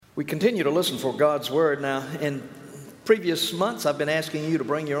We continue to listen for God's Word. Now, in previous months, I've been asking you to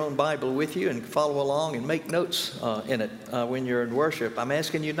bring your own Bible with you and follow along and make notes in it when you're in worship. I'm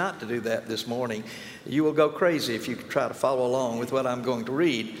asking you not to do that this morning. You will go crazy if you try to follow along with what I'm going to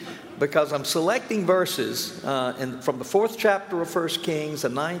read, because I'm selecting verses from the 4th chapter of 1 Kings, the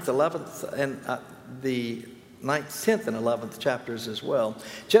 9th, 11th, and the 9th, 10th, and 11th chapters as well,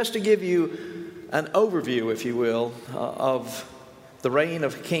 just to give you an overview, if you will, of the reign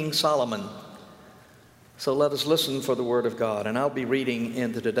of King Solomon. So let us listen for the Word of God. And I'll be reading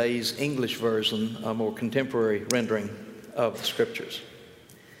into today's English version, a more contemporary rendering of the Scriptures.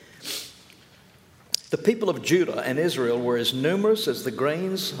 The people of Judah and Israel were as numerous as the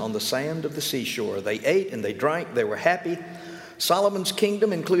grains on the sand of the seashore. They ate and they drank, they were happy. Solomon's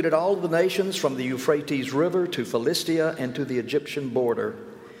kingdom included all of the nations from the Euphrates River to Philistia and to the Egyptian border.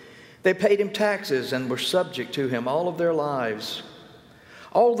 They paid him taxes and were subject to him all of their lives.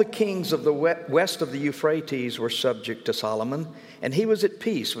 All the kings of the west of the Euphrates were subject to Solomon, and he was at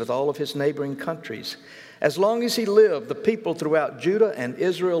peace with all of his neighboring countries. As long as he lived, the people throughout Judah and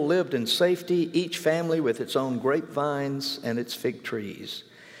Israel lived in safety, each family with its own grapevines and its fig trees.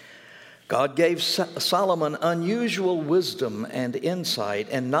 God gave Solomon unusual wisdom and insight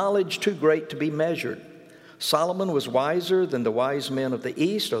and knowledge too great to be measured. Solomon was wiser than the wise men of the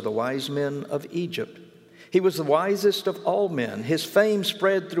East or the wise men of Egypt. He was the wisest of all men. His fame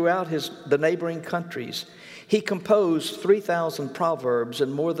spread throughout the neighboring countries. He composed 3,000 proverbs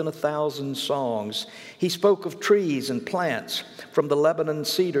and more than 1,000 songs. He spoke of trees and plants, from the Lebanon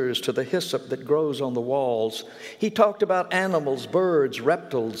cedars to the hyssop that grows on the walls. He talked about animals, birds,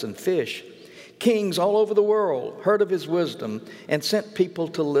 reptiles, and fish. Kings all over the world heard of his wisdom and sent people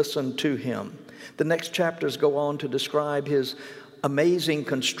to listen to him. The next chapters go on to describe his amazing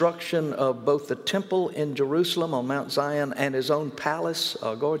construction of both the temple in Jerusalem on Mount Zion and his own palace,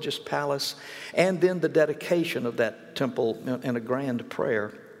 a gorgeous palace, and then the dedication of that temple in a grand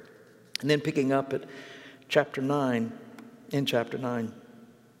prayer. And then picking up at chapter 9.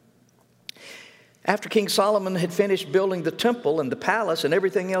 After King Solomon had finished building the temple and the palace and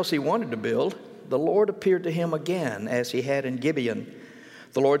everything else he wanted to build, the Lord appeared to him again as he had in Gibeon.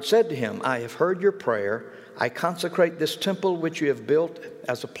 The Lord said to him, "I have heard your prayer. I consecrate this temple which you have built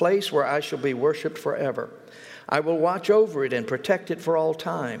as a place where I shall be worshipped forever. I will watch over it and protect it for all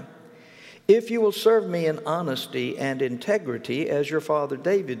time. If you will serve me in honesty and integrity as your father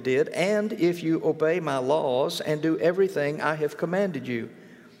David did, and if you obey my laws and do everything I have commanded you,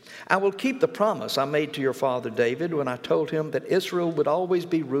 I will keep the promise I made to your father David when I told him that Israel would always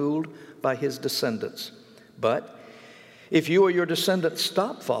be ruled by his descendants. But if you or your descendants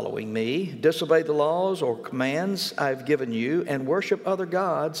stop following me, disobey the laws or commands I've given you, and worship other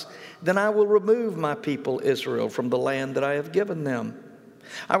gods, then I will remove my people Israel from the land that I have given them.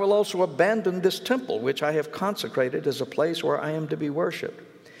 I will also abandon this temple which I have consecrated as a place where I am to be worshipped.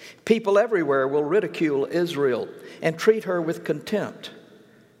 People everywhere will ridicule Israel and treat her with contempt.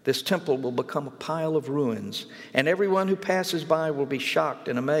 This temple will become a pile of ruins, and everyone who passes by will be shocked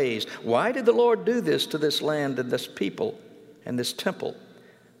and amazed. Why did the Lord do this to this land and this people and this temple?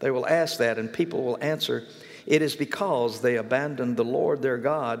 They will ask that, and people will answer, it is because they abandoned the Lord their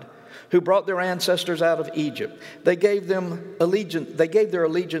God, who brought their ancestors out of Egypt. They gave their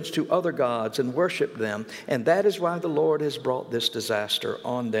allegiance to other gods and worshiped them, and that is why the Lord has brought this disaster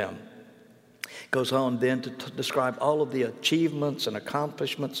on them." Goes on then to describe all of the achievements and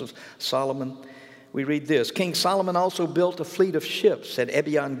accomplishments of Solomon. We read this: King Solomon also built a fleet of ships at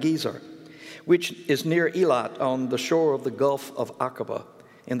Ebion-Gezer, which is near Elat on the shore of the Gulf of Aqaba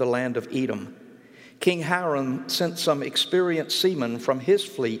in the land of Edom. King Hiram sent some experienced seamen from his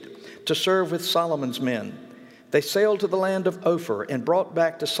fleet to serve with Solomon's men. They sailed to the land of Ophir and brought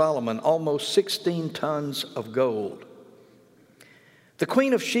back to Solomon almost 16 tons of gold. The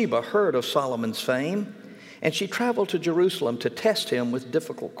Queen of Sheba heard of Solomon's fame, and she traveled to Jerusalem to test him with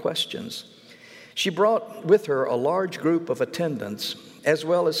difficult questions. She brought with her a large group of attendants, as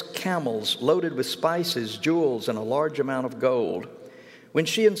well as camels loaded with spices, jewels, and a large amount of gold. When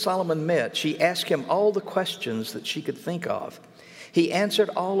she and Solomon met, she asked him all the questions that she could think of. He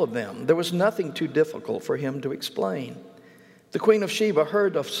answered all of them. There was nothing too difficult for him to explain. The Queen of Sheba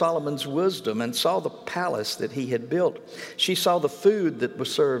heard of Solomon's wisdom and saw the palace that he had built. She saw the food that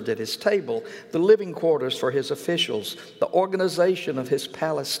was served at his table, the living quarters for his officials, the organization of his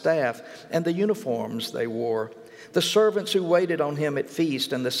palace staff, and the uniforms they wore, the servants who waited on him at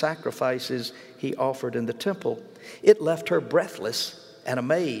feast, and the sacrifices he offered in the temple. It left her breathless and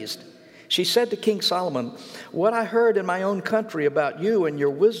amazed. She said to King Solomon, "What I heard in my own country about you and your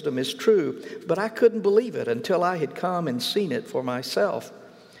wisdom is true, but I couldn't believe it until I had come and seen it for myself.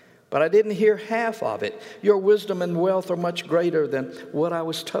 but I didn't hear half of it. Your wisdom and wealth are much greater than what I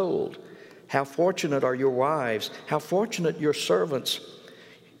was told. How fortunate are your wives, how fortunate your servants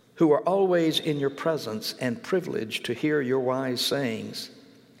who are always in your presence and privileged to hear your wise sayings.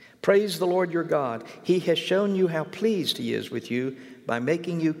 Praise the Lord your God. He has shown you how pleased he is with you by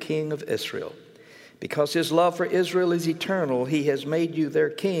making you king of Israel. Because his love for Israel is eternal, he has made you their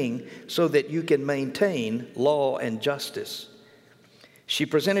king so that you can maintain law and justice. She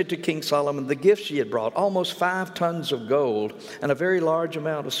presented to King Solomon the gifts she had brought, almost 5 tons of gold and a very large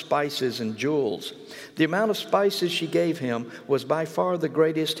amount of spices and jewels. The amount of spices she gave him was by far the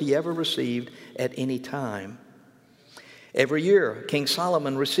greatest he ever received at any time. Every year, King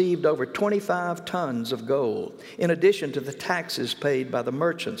Solomon received over 25 tons of gold, in addition to the taxes paid by the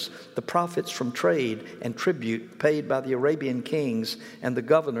merchants, the profits from trade, and tribute paid by the Arabian kings and the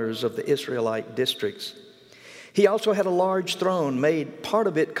governors of the Israelite districts. He also had a large throne made, part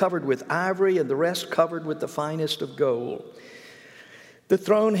of it covered with ivory and the rest covered with the finest of gold. The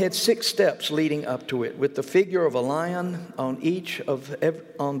throne had 6 steps leading up to it, with the figure of a lion on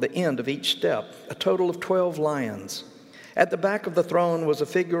the end of each step, a total of 12 lions. At the back of the throne was a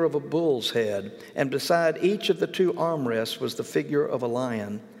figure of a bull's head, and beside each of the 2 armrests was the figure of a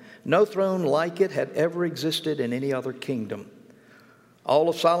lion. No throne like it had ever existed in any other kingdom. All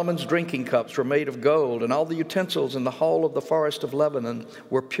of Solomon's drinking cups were made of gold, and all the utensils in the hall of the forest of Lebanon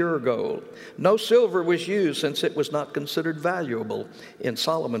were pure gold. No silver was used, since it was not considered valuable in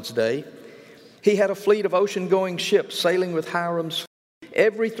Solomon's day. He had a fleet of ocean-going ships sailing with Hiram's.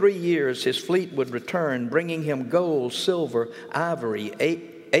 Every 3 years his fleet would return, bringing him gold, silver, ivory,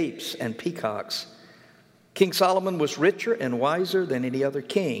 apes, and peacocks. King Solomon was richer and wiser than any other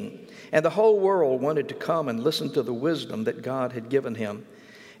king, and the whole world wanted to come and listen to the wisdom that God had given him.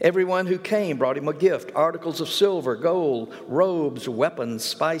 Everyone who came brought him a gift, articles of silver, gold, robes, weapons,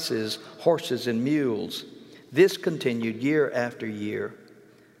 spices, horses, and mules. This continued year after year.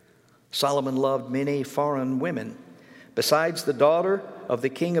 Solomon loved many foreign women. Besides the daughter of the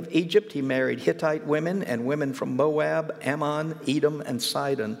king of Egypt, he married Hittite women and women from Moab, Ammon, Edom, and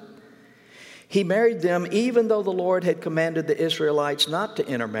Sidon. He married them even though the Lord had commanded the Israelites not to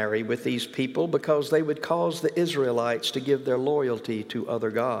intermarry with these people, because they would cause the Israelites to give their loyalty to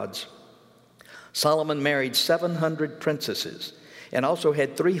other gods. Solomon married 700 princesses and also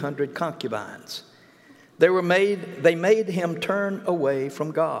had 300 concubines. They made him turn away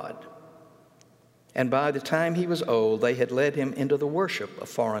from God. And by the time he was old, they had led him into the worship of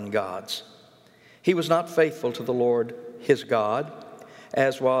foreign gods. He was not faithful to the Lord his God,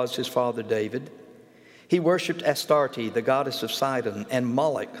 as was his father David. He worshipped Astarte, the goddess of Sidon, and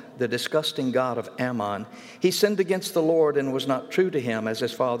Moloch, the disgusting god of Ammon. He sinned against the Lord and was not true to him, as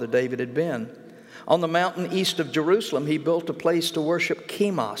his father David had been. On the mountain east of Jerusalem, he built a place to worship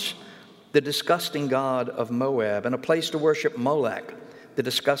Chemosh, the disgusting god of Moab, and a place to worship Molech, the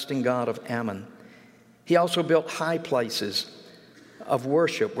disgusting god of Ammon. He also built high places of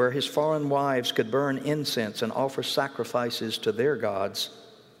worship where his foreign wives could burn incense and offer sacrifices to their gods.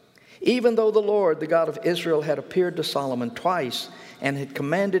 Even though the Lord, the God of Israel, had appeared to Solomon twice and had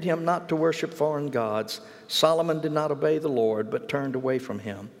commanded him not to worship foreign gods, Solomon did not obey the Lord, but turned away from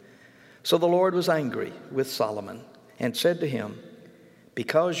him. So the Lord was angry with Solomon and said to him,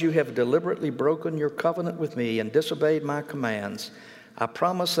 "Because you have deliberately broken your covenant with me and disobeyed my commands, I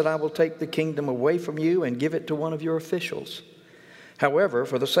promise that I will take the kingdom away from you and give it to one of your officials. However,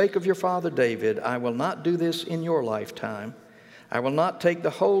 for the sake of your father David, I will not do this in your lifetime. I will not take the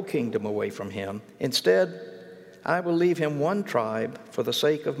whole kingdom away from him. Instead, I will leave him one tribe for the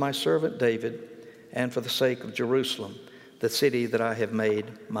sake of my servant David and for the sake of Jerusalem, the city that I have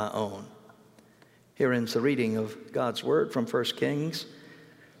made my own." Here ends the reading of God's word from 1 Kings.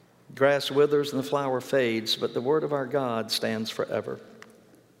 Grass withers and the flower fades, but the word of our God stands forever.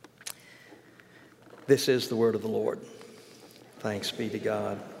 This is the word of the Lord. Thanks be to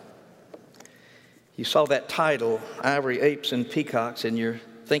God. You saw that title, Ivory, Apes, and Peacocks, and you're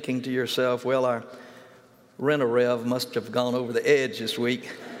thinking to yourself, well, our rent-a-rev must have gone over the edge this week.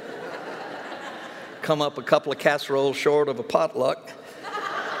 Come up a couple of casseroles short of a potluck.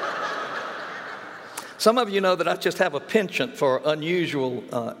 Some of you know that I just have a penchant for unusual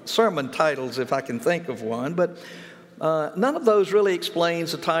sermon titles, if I can think of one, but none of those really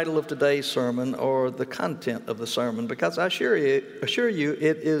explains the title of today's sermon or the content of the sermon, because I assure you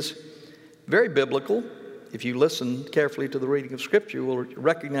it is very biblical. If you listen carefully to the reading of Scripture, you will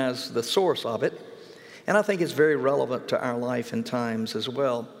recognize the source of it, and I think it's very relevant to our life and times as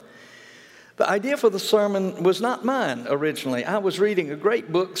well. The idea for the sermon was not mine originally. I was reading a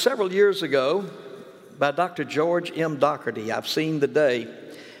great book several years ago by Dr. George M. Doherty, I've Seen the Day.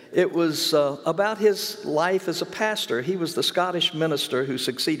 It was about his life as a pastor. He was the Scottish minister who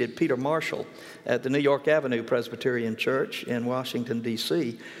succeeded Peter Marshall at the New York Avenue Presbyterian Church in Washington,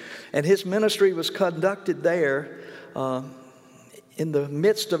 D.C. And his ministry was conducted there in the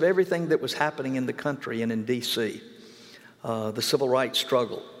midst of everything that was happening in the country and in D.C. The civil rights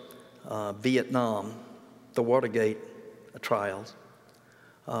struggle, Vietnam, the Watergate trials.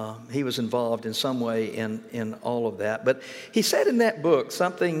 He was involved in some way in all of that. But he said in that book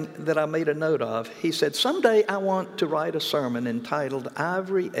something that I made a note of. He said, someday I want to write a sermon entitled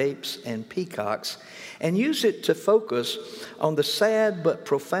Ivory, Apes, and Peacocks and use it to focus on the sad but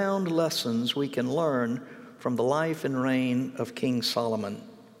profound lessons we can learn from the life and reign of King Solomon.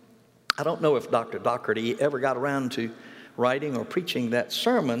 I don't know if Dr. Doherty ever got around to writing or preaching that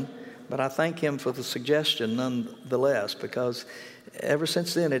sermon, but I thank him for the suggestion nonetheless, because ever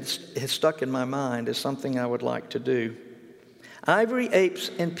since then it has stuck in my mind as something I would like to do. Ivory,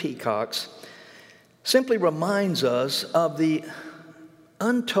 Apes, and Peacocks simply reminds us of the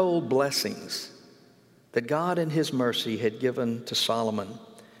untold blessings that God in His mercy had given to Solomon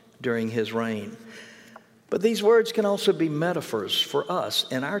during his reign. But these words can also be metaphors for us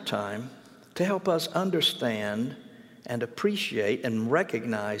in our time to help us understand and appreciate and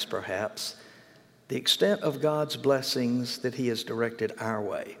recognize, perhaps, the extent of God's blessings that He has directed our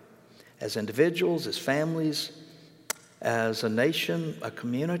way, as individuals, as families, as a nation, a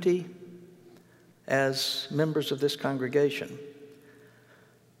community, as members of this congregation.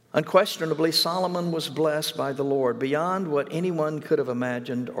 Unquestionably, Solomon was blessed by the Lord beyond what anyone could have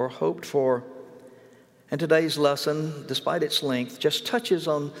imagined or hoped for. And today's lesson, despite its length, just touches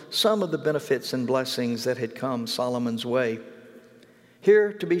on some of the benefits and blessings that had come Solomon's way.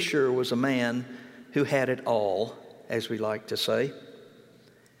 Here, to be sure, was a man who had it all, as we like to say.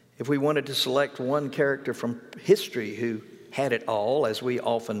 If we wanted to select one character from history who had it all, as we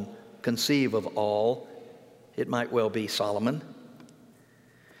often conceive of all, it might well be Solomon.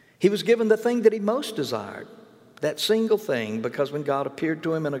 He was given the thing that he most desired, that single thing, because when God appeared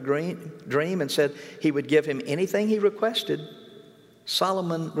to him in a dream and said He would give him anything he requested,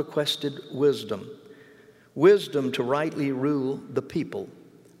 Solomon requested wisdom. Wisdom to rightly rule the people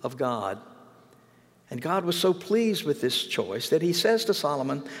of God. And God was so pleased with this choice that He says to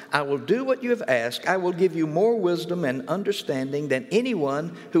Solomon, I will do what you have asked. I will give you more wisdom and understanding than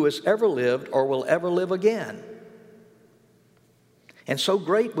anyone who has ever lived or will ever live again. And so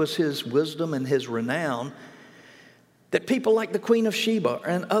great was his wisdom and his renown that people like the Queen of Sheba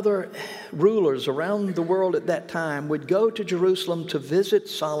and other rulers around the world at that time would go to Jerusalem to visit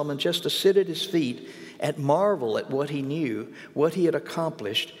Solomon, just to sit at his feet and marvel at what he knew, what he had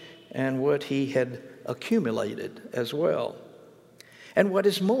accomplished, and what he had accumulated as well. And what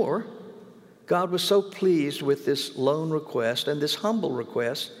is more, God was so pleased with this lone request and this humble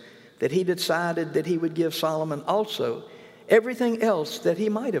request that He decided that He would give Solomon also everything else that he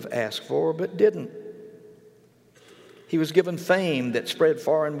might have asked for but didn't. He was given fame that spread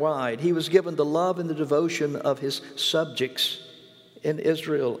far and wide. He was given the love and the devotion of his subjects in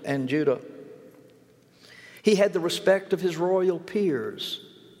Israel and Judah. He had the respect of his royal peers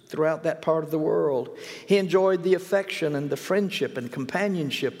throughout that part of the world. He enjoyed the affection and the friendship and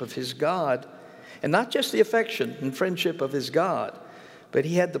companionship of his God. And not just the affection and friendship of his God, but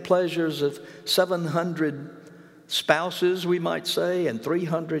he had the pleasures of 700 spouses, we might say, and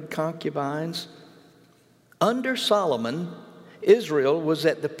 300 concubines. Under Solomon, Israel was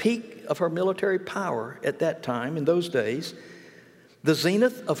at the peak of her military power at that time, in those days, the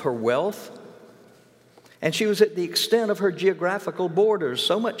zenith of her wealth, and she was at the extent of her geographical borders,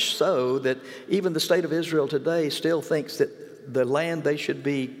 so much so that even the state of Israel today still thinks that the land they should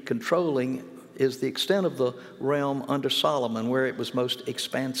be controlling is the extent of the realm under Solomon, where it was most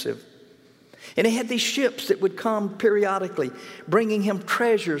expansive. And he had these ships that would come periodically, bringing him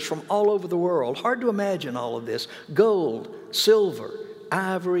treasures from all over the world. Hard to imagine all of this. Gold, silver,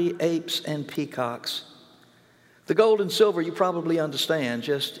 ivory, apes, and peacocks. The gold and silver, you probably understand,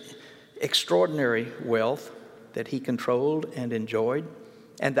 just extraordinary wealth that he controlled and enjoyed.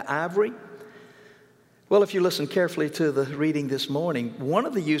 And the ivory, well, if you listen carefully to the reading this morning, one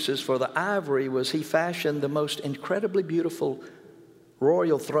of the uses for the ivory was he fashioned the most incredibly beautiful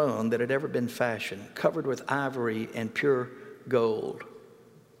royal throne that had ever been fashioned, covered with ivory and pure gold.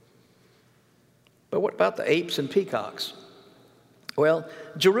 But what about the apes and peacocks? Well,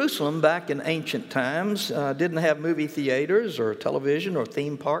 Jerusalem back in ancient times didn't have movie theaters or television or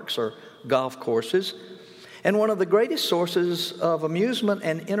theme parks or golf courses. And one of the greatest sources of amusement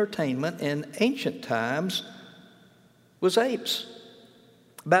and entertainment in ancient times was apes,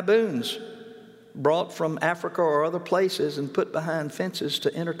 baboons, brought from Africa or other places and put behind fences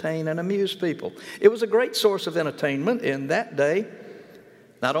to entertain and amuse people. It was a great source of entertainment in that day,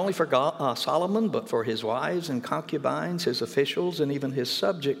 not only for Solomon, but for his wives and concubines, his officials, and even his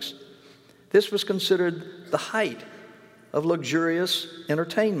subjects. This was considered the height of luxurious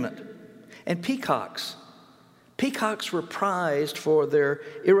entertainment. And peacocks. Peacocks were prized for their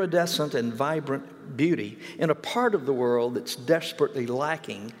iridescent and vibrant beauty in a part of the world that's desperately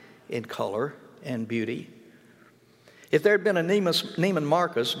lacking in color and beauty. If there had been a Neiman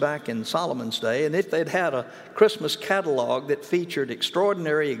Marcus back in Solomon's day, and if they'd had a Christmas catalog that featured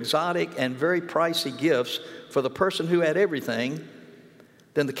extraordinary, exotic, and very pricey gifts for the person who had everything,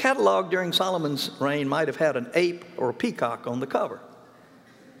 then the catalog during Solomon's reign might have had an ape or a peacock on the cover.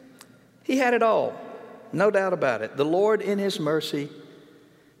 He had it all, no doubt about it. The Lord in his mercy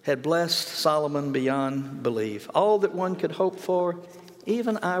had blessed Solomon beyond belief, all that one could hope for,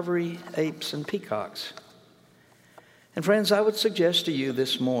 even ivory, apes, and peacocks. And friends, I would suggest to you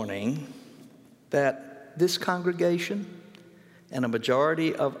this morning that this congregation and a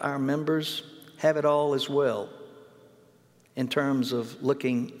majority of our members have it all as well in terms of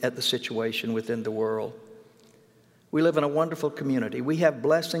looking at the situation within the world. We live in a wonderful community. We have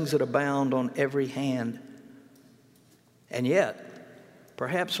blessings that abound on every hand. And yet,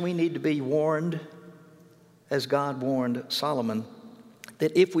 perhaps we need to be warned, as God warned Solomon,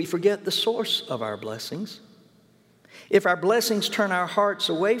 that if we forget the source of our blessings, if our blessings turn our hearts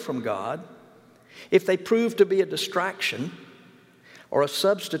away from God, if they prove to be a distraction or a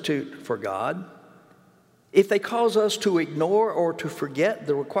substitute for God, if they cause us to ignore or to forget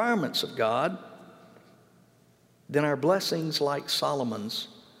the requirements of God, then our blessings, like Solomon's,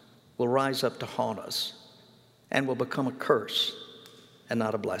 will rise up to haunt us and will become a curse and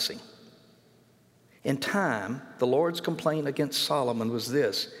not a blessing. In time, the Lord's complaint against Solomon was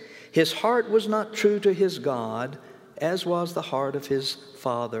this: his heart was not true to his God, as was the heart of his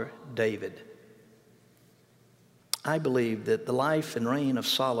father David. I believe that the life and reign of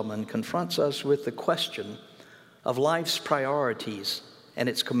Solomon confronts us with the question of life's priorities and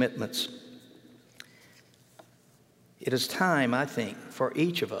its commitments. It is time, I think, for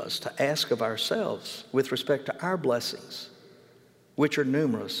each of us to ask of ourselves with respect to our blessings, which are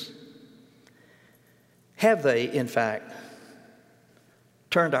numerous. Have they, in fact,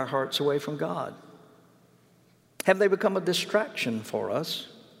 turned our hearts away from God? Have they become a distraction for us?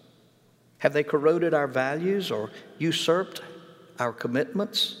 Have they corroded our values or usurped our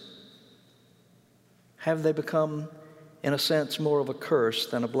commitments? Have they become, in a sense, more of a curse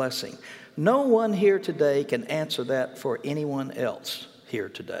than a blessing? No one here today can answer that for anyone else here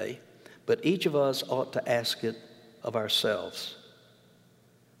today, but each of us ought to ask it of ourselves.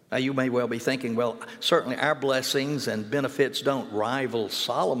 Now, you may well be thinking, well, certainly our blessings and benefits don't rival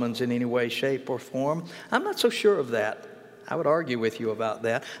Solomon's in any way, shape, or form. I'm not so sure of that. I would argue with you about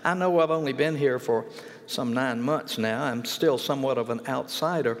that. I know I've only been here for some 9 months now. I'm still somewhat of an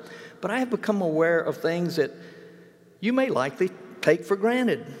outsider, but I have become aware of things that you may likely take for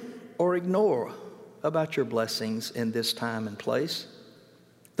granted or ignore about your blessings in this time and place.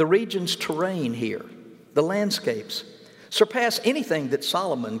 The region's terrain here, the landscapes, surpass anything that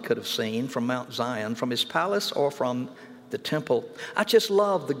Solomon could have seen from Mount Zion, from his palace or from the temple. I just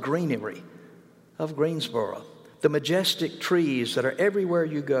love the greenery of Greensboro, the majestic trees that are everywhere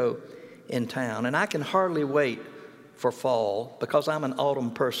you go in town. And I can hardly wait for fall because I'm an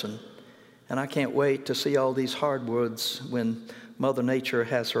autumn person, and I can't wait to see all these hardwoods when Mother Nature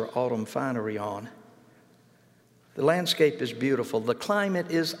has her autumn finery on. The landscape is beautiful. The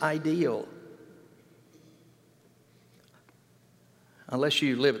climate is ideal. Unless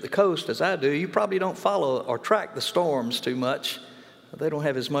you live at the coast, as I do, you probably don't follow or track the storms too much. They don't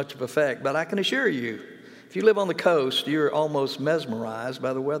have as much of effect. But I can assure you, if you live on the coast, you're almost mesmerized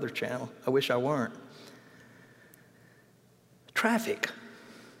by the Weather Channel. I wish I weren't. Traffic.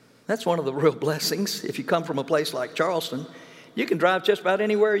 That's one of the real blessings. If you come from a place like Charleston, you can drive just about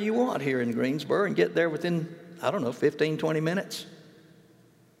anywhere you want here in Greensboro and get there within, 15, 20 minutes.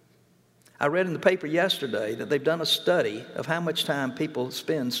 I read in the paper yesterday that they've done a study of how much time people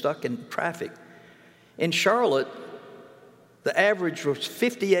spend stuck in traffic. In Charlotte, the average was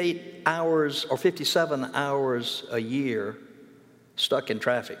 58 hours or 57 hours a year stuck in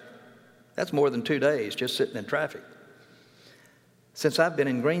traffic. That's more than 2 days just sitting in traffic. Since I've been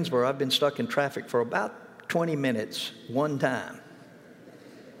in Greensboro, I've been stuck in traffic for about 20 minutes one time.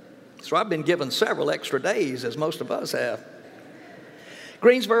 So I've been given several extra days, as most of us have.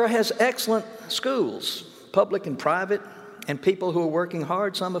 Greensboro has excellent schools, public and private, and people who are working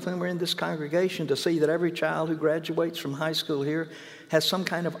hard, some of whom are in this congregation, to see that every child who graduates from high school here has some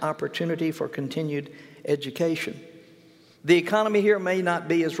kind of opportunity for continued education. The economy here may not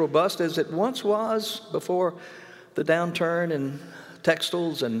be as robust as it once was before the downturn in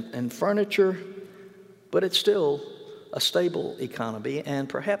textiles and furniture, but it's still a stable economy and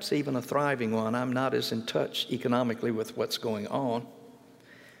perhaps even a thriving one. I'm not as in touch economically with what's going on.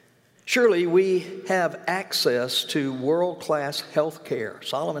 Surely we have access to world-class health care.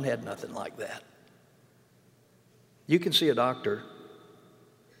 Solomon had nothing like that. You can see a doctor,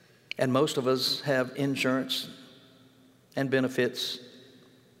 and most of us have insurance and benefits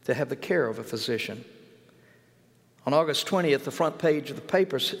to have the care of a physician. On August 20th, the front page of the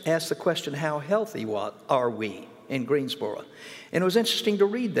papers asked the question, how healthy are we in Greensboro? And it was interesting to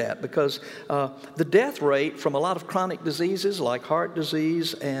read that because the death rate from a lot of chronic diseases like heart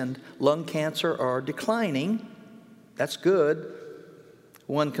disease and lung cancer are declining. That's good.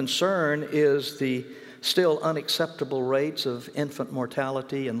 One concern is the still unacceptable rates of infant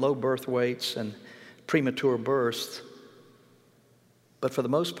mortality and low birth weights and premature births. But for the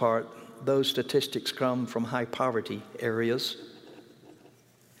most part, those statistics come from high poverty areas,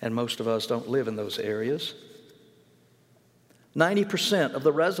 and most of us don't live in those areas. 90% of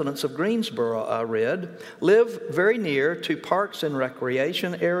the residents of Greensboro, I read, live very near to parks and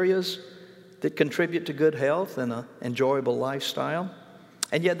recreation areas that contribute to good health and an enjoyable lifestyle.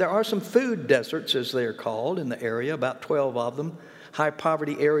 And yet there are some food deserts, as they're called, in the area, about 12 of them. High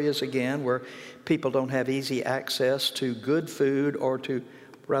poverty areas, again, where people don't have easy access to good food or to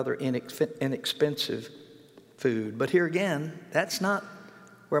rather inexpensive food. But here again, that's not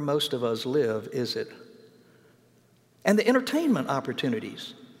where most of us live, is it? And the entertainment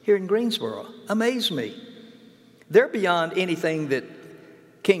opportunities here in Greensboro amaze me. They're beyond anything that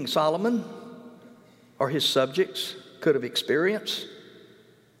King Solomon or his subjects could have experienced.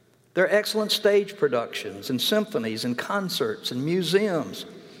 There are excellent stage productions and symphonies and concerts and museums,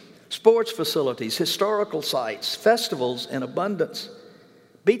 sports facilities, historical sites, festivals in abundance.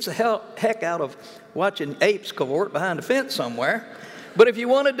 Beats the heck out of watching apes cavort behind a fence somewhere. But if you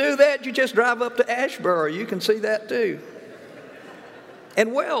want to do that, you just drive up to Asheboro. You can see that too.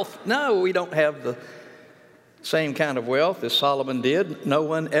 And wealth. No, we don't have the same kind of wealth as Solomon did. No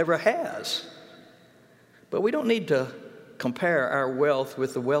one ever has. But we don't need to compare our wealth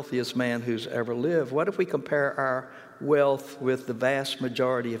with the wealthiest man who's ever lived. What if we compare our wealth with the vast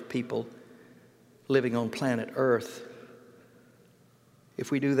majority of people living on planet Earth? If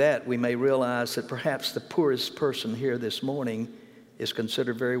we do that, we may realize that perhaps the poorest person here this morning is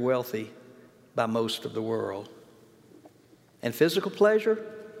considered very wealthy by most of the world. And physical pleasure,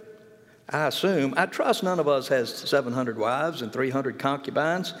 I trust none of us has 700 wives and 300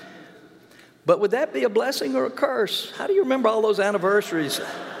 concubines. But would that be a blessing or a curse? How do you remember all those anniversaries,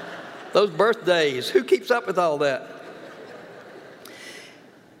 those birthdays? Who keeps up with all that?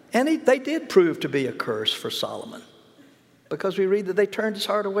 And they did prove to be a curse for Solomon, because we read that they turned his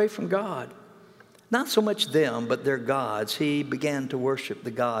heart away from God. Not so much them, but their gods. He began to worship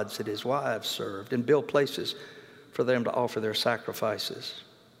the gods that his wives served and build places for them to offer their sacrifices.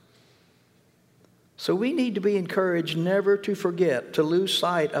 So we need to be encouraged never to forget, to lose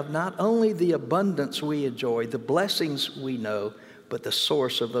sight of not only the abundance we enjoy, the blessings we know, but the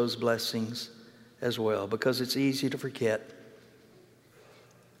source of those blessings as well, because it's easy to forget.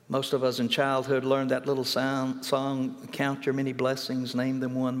 Most of us in childhood learned that little song, count your many blessings, name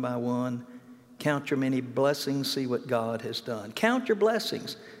them one by one. Count your many blessings, see what God has done. Count your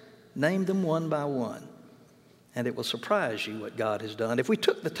blessings, name them one by one, and it will surprise you what God has done. If we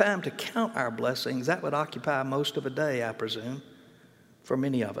took the time to count our blessings, that would occupy most of a day, I presume, for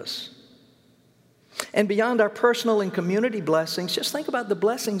many of us. And beyond our personal and community blessings, just think about the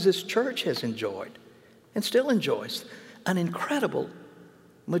blessings this church has enjoyed and still enjoys. An incredible,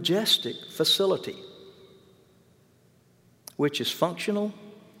 majestic facility, which is functional.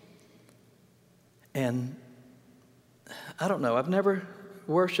 And I don't know, I've never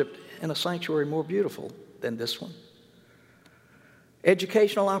worshiped in a sanctuary more beautiful than this one.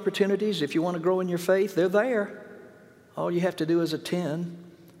 Educational opportunities, if you want to grow in your faith, they're there. All you have to do is attend.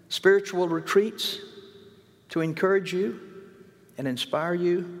 Spiritual retreats to encourage you and inspire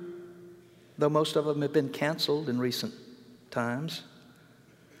you, though most of them have been canceled in recent times.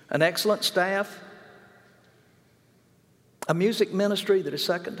 An excellent staff. A music ministry that is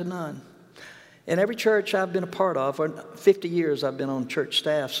second to none. In every church I've been a part of, for 50 years I've been on church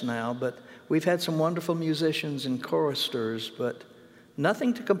staffs now, but we've had some wonderful musicians and choristers, but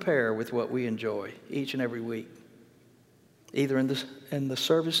nothing to compare with what we enjoy each and every week, either in the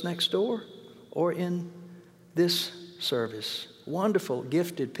service next door or in this service. Wonderful,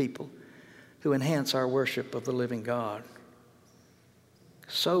 gifted people who enhance our worship of the living God.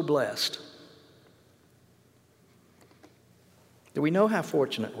 So blessed. Do we know how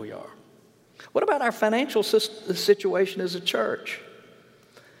fortunate we are? What about our financial situation as a church?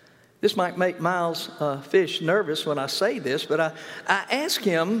 This might make Miles Fish nervous when I say this, but I asked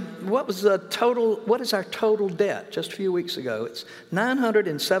him, what is our total debt just a few weeks ago? It's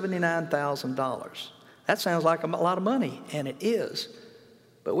 $979,000. That sounds like a lot of money, and it is.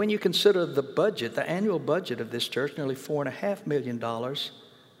 But when you consider the budget, the annual budget of this church, nearly $4.5 million,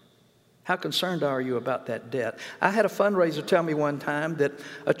 how concerned are you about that debt? I had a fundraiser tell me one time that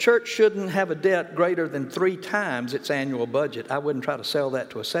a church shouldn't have a debt greater than 3 times its annual budget. I wouldn't try to sell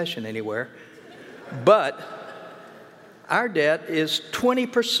that to a session anywhere. But our debt is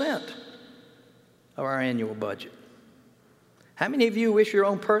 20% of our annual budget. How many of you wish your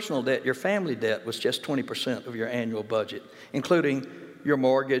own personal debt, your family debt, was just 20% of your annual budget, including your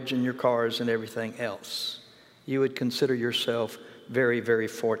mortgage and your cars and everything else? You would consider yourself very, very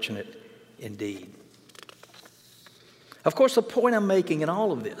fortunate indeed. Of course, the point I'm making in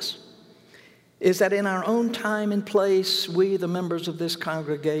all of this is that in our own time and place, we, the members of this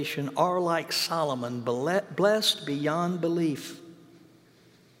congregation, are like Solomon, blessed beyond belief,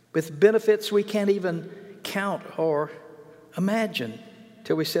 with benefits we can't even count or imagine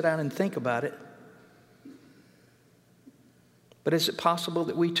till we sit down and think about it. But is it possible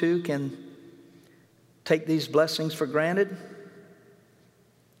that we too can take these blessings for granted?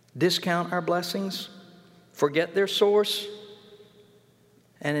 Discount our blessings, forget their source,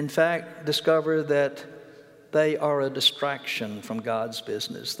 and in fact discover that they are a distraction from God's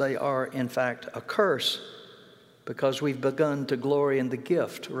business. They are in fact a curse because we've begun to glory in the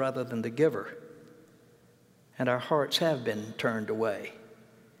gift rather than the giver. And our hearts have been turned away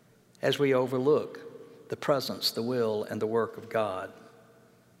as we overlook the presence, the will, and the work of God.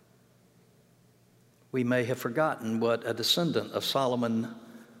 We may have forgotten what a descendant of Solomon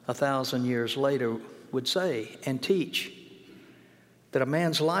 1,000 years later would say and teach, that a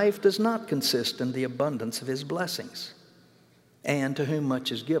man's life does not consist in the abundance of his blessings, and to whom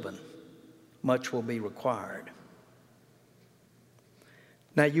much is given, much will be required.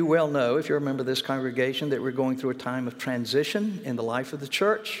 Now, you well know, if you're a member of this congregation, that we're going through a time of transition in the life of the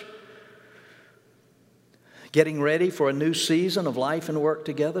church, getting ready for a new season of life and work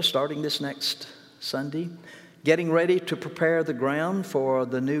together starting this next Sunday, getting ready to prepare the ground for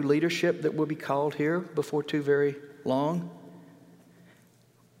the new leadership that will be called here before too very long.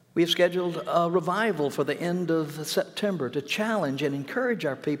 We have scheduled a revival for the end of September to challenge and encourage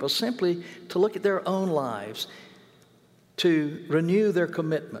our people simply to look at their own lives, to renew their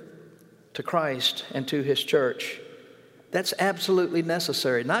commitment to Christ and to His church. That's absolutely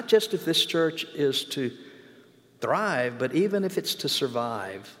necessary, not just if this church is to thrive, but even if it's to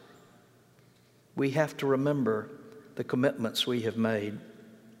survive. We have to remember the commitments we have made.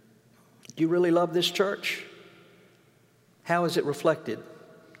 Do you really love this church? How is it reflected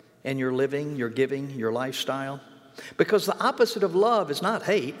in your living, your giving, your lifestyle? Because the opposite of love is not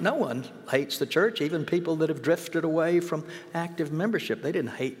hate. No one hates the church, even people that have drifted away from active membership. They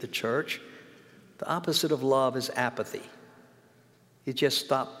didn't hate the church. The opposite of love is apathy. You just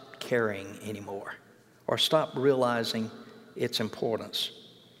stop caring anymore or stop realizing its importance.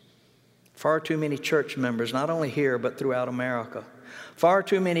 Far too many church members, not only here but throughout America, far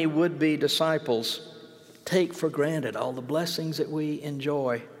too many would-be disciples take for granted all the blessings that we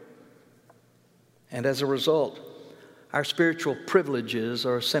enjoy. And as a result, our spiritual privileges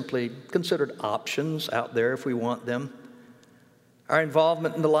are simply considered options out there if we want them. Our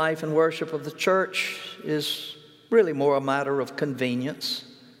involvement in the life and worship of the church is really more a matter of convenience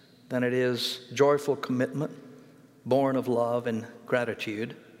than it is joyful commitment, born of love and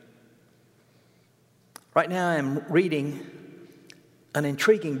gratitude. Right now I'm reading an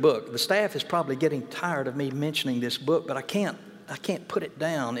intriguing book. The staff is probably getting tired of me mentioning this book, but I can't put it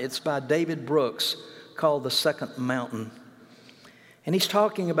down. It's by David Brooks, called The Second Mountain. And he's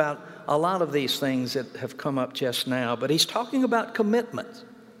talking about a lot of these things that have come up just now, but he's talking about commitment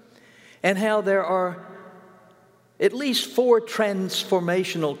and how there are at least 4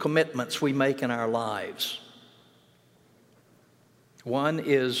 transformational commitments we make in our lives. One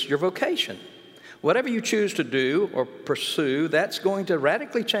is your vocation. Whatever you choose to do or pursue, that's going to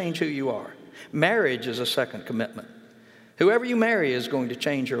radically change who you are. Marriage is a second commitment. Whoever you marry is going to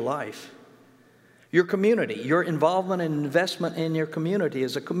change your life. Your community, your involvement and investment in your community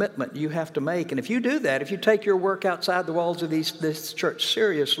is a commitment you have to make. And if you do that, if you take your work outside the walls of this church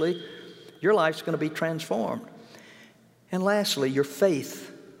seriously, your life's going to be transformed. And lastly, your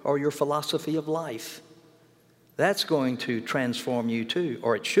faith or your philosophy of life. That's going to transform you too,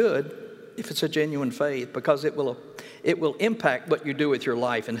 or it should, if it's a genuine faith, because it will impact what you do with your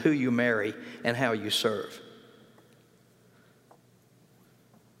life and who you marry and how you serve.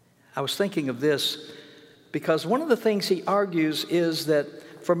 I was thinking of this because one of the things he argues is that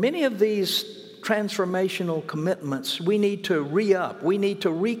for many of these transformational commitments, we need to re-up. We need to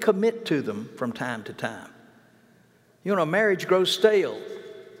recommit to them from time to time. You know, marriage grows stale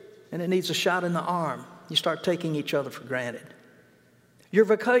and it needs a shot in the arm. You start taking each other for granted. Your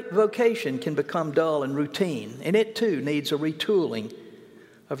vocation can become dull and routine, and it too needs a retooling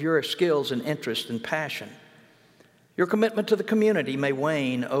of your skills and interest and passion. Your commitment to the community may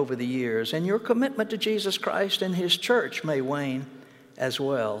wane over the years, and your commitment to Jesus Christ and His church may wane as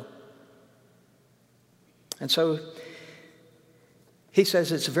well. And so he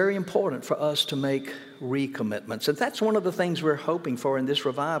says it's very important for us to make recommitments. And that's one of the things we're hoping for in this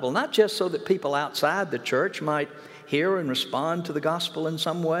revival, not just so that people outside the church might hear and respond to the gospel in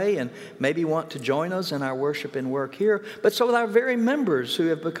some way and maybe want to join us in our worship and work here, but so that our very members who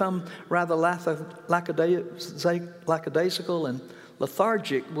have become rather lackadaisical and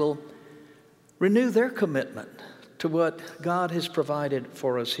lethargic will renew their commitment to what God has provided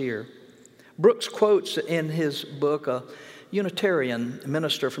for us here. Brooks quotes in his book a Unitarian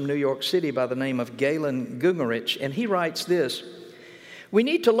minister from New York City by the name of Galen Gungerich, and he writes this: "We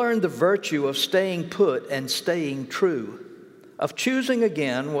need to learn the virtue of staying put and staying true, of choosing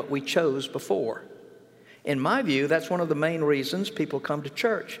again what we chose before. In my view, that's one of the main reasons people come to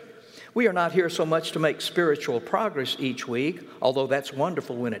church. We are not here so much to make spiritual progress each week, although that's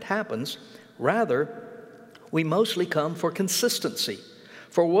wonderful when it happens. Rather, we mostly come for consistency,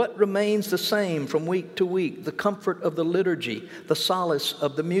 for what remains the same from week to week: the comfort of the liturgy, the solace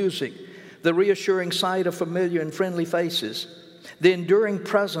of the music, the reassuring sight of familiar and friendly faces, the enduring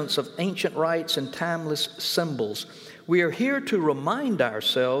presence of ancient rites and timeless symbols. We are here to remind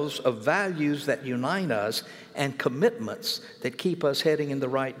ourselves of values that unite us and commitments that keep us heading in the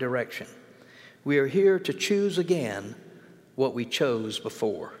right direction. We are here to choose again what we chose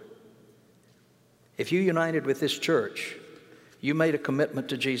before." If you united with this church, you made a commitment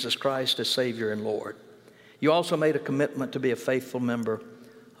to Jesus Christ as Savior and Lord. You also made a commitment to be a faithful member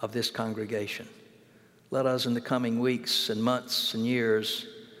of this congregation. Let us in the coming weeks and months and years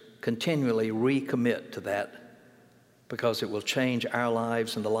continually recommit to that, because it will change our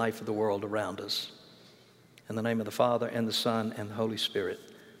lives and the life of the world around us. In the name of the Father, and the Son, and the Holy Spirit.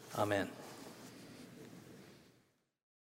 Amen.